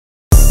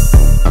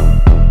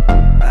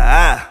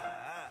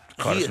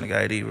Call this nigga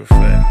ID real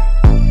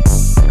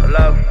fast.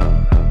 Hello?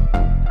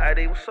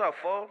 ID, what's up,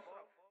 fool?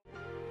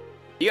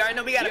 You already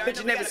know we got a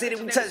bitch in every city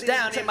we touch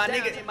down here, my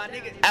nigga.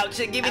 Out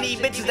here giving these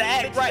bitches to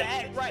act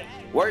right.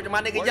 Word to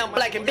my nigga Young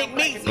Blacc and Big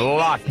Meat.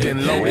 Locked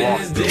and loaded.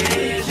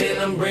 And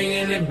I'm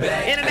bringing it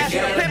back.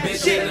 International I got a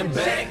bitch shit. in the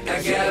back.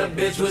 I got a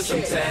bitch with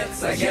some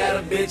tats. I got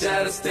a bitch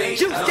out of state.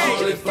 Juice I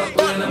only fuck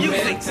when I'm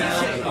in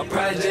town. A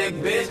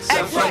project bitch.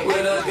 I fuck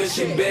with her cause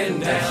she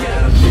been down. I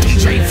got a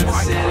bitch in the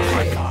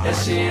city. And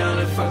she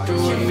only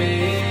fucking with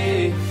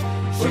me.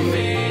 I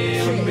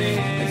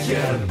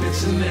got a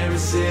bitch in every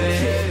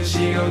city.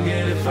 She gon'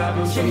 get it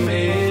poppin' for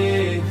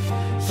me. I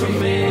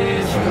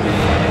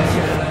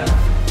got her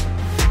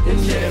in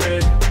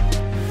every.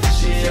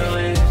 She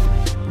only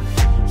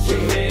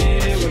with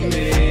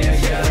me. I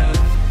got her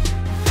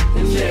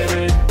in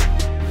every.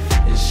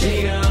 And she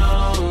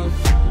gon'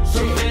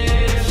 for me.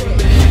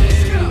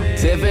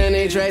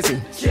 Tiffany, Tracy,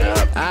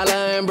 Isla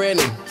and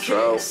Brittany,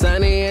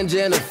 Sunny and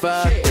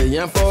Jennifer, the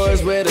young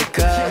Forest with a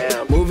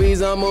cup.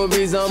 Movies on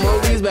movies,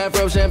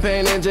 bathrobe,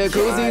 champagne and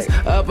jacuzzis,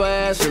 upper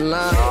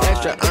echelon,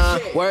 extra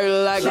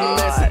word like a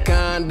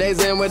Mexican. Days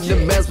in with the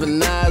best but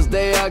nice,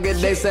 they all get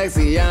they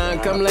sexy on.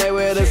 Come lay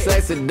with a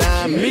sexy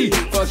dime. Me,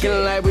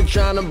 fucking like we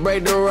tryna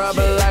break the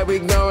rubber, like we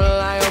gon'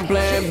 rely on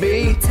plan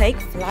B. Take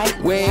flight.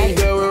 We ain't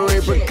good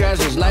with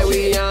repercussions, like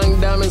we young,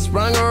 dumb and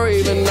sprung, or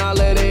even all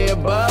of the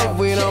above.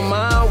 We don't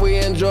mind, we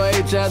enjoy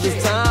each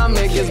other's time,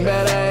 it gets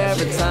better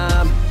every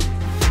time.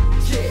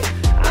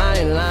 I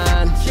ain't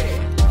lying.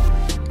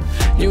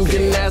 You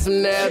can ask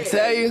them, they'll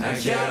tell you. I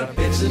got a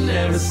bitch in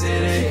every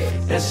city,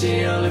 and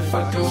she only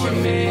fucking with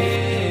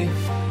me.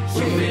 I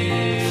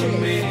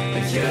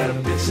got a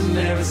bitch in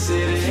every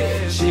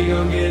city, she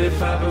gon' get it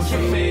poppin' for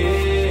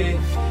me. I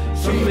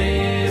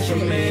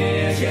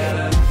got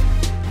her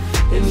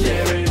in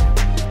every.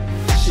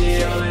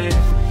 She only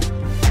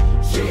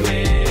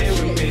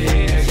with me.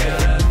 I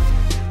got her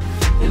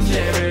in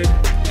every.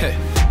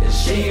 And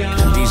she gon'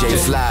 DJ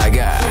Fly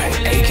Guy,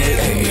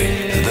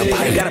 aka The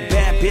Pilot. Got a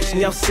bad bitch in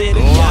your city.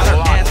 Got her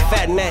ass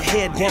fat and that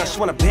head down. She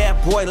want a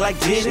bad boy like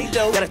Diddy.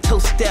 Got a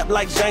two-step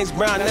like James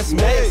Brown, that's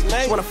me.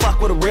 She wanna fuck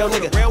with a real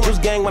nigga. Juice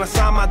gang when I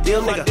sign my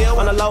deal, nigga.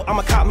 On the low,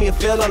 I'ma cop me a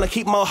feel. I'ma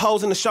keep more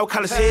hoes in the show,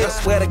 call it shit. I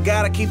swear to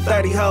God, I keep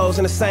 30 hoes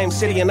in the same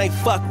city and they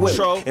fuck with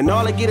me. And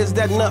all they get is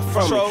that nut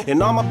from me.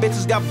 And all my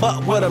bitches got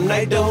butt with them,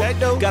 they do.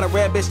 Got a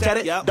red bitch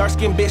tatted, dark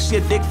skin bitch, she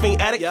a dick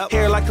fiend addict.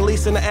 Hair like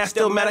Khalees and the ass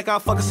still matic. I'll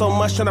fuck her so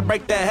much, tryna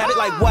break that habit.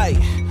 Like, wait,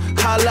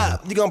 hold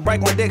up, you gon'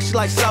 break my dick? She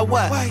like, so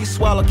what? You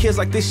swallow kids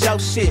like this show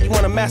shit. You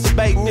wanna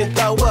masturbate and then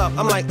throw up?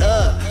 I'm like,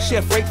 she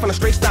a freak from the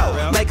street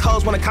style. Make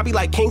hoes wanna copy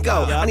like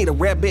Kinko. I need a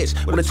rad bitch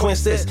with a twin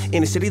sis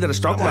in the city that'll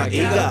stroke my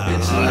ego.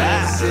 Bitch in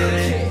the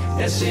city,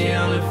 and she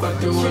only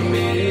fucking with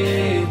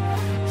me.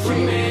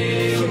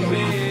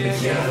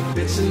 I got a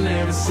bitch in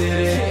every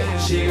city,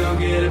 she gon'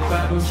 get it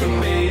poppin' for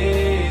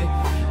me.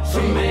 I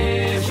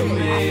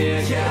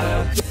got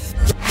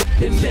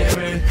her in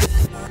every.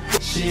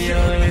 She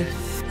only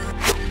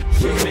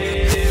with me.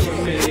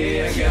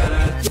 I got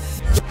her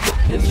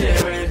in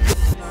every.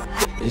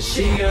 And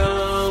she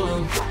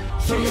gone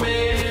for me.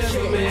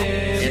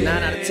 And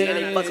 9 out of 10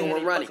 they fucking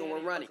with running.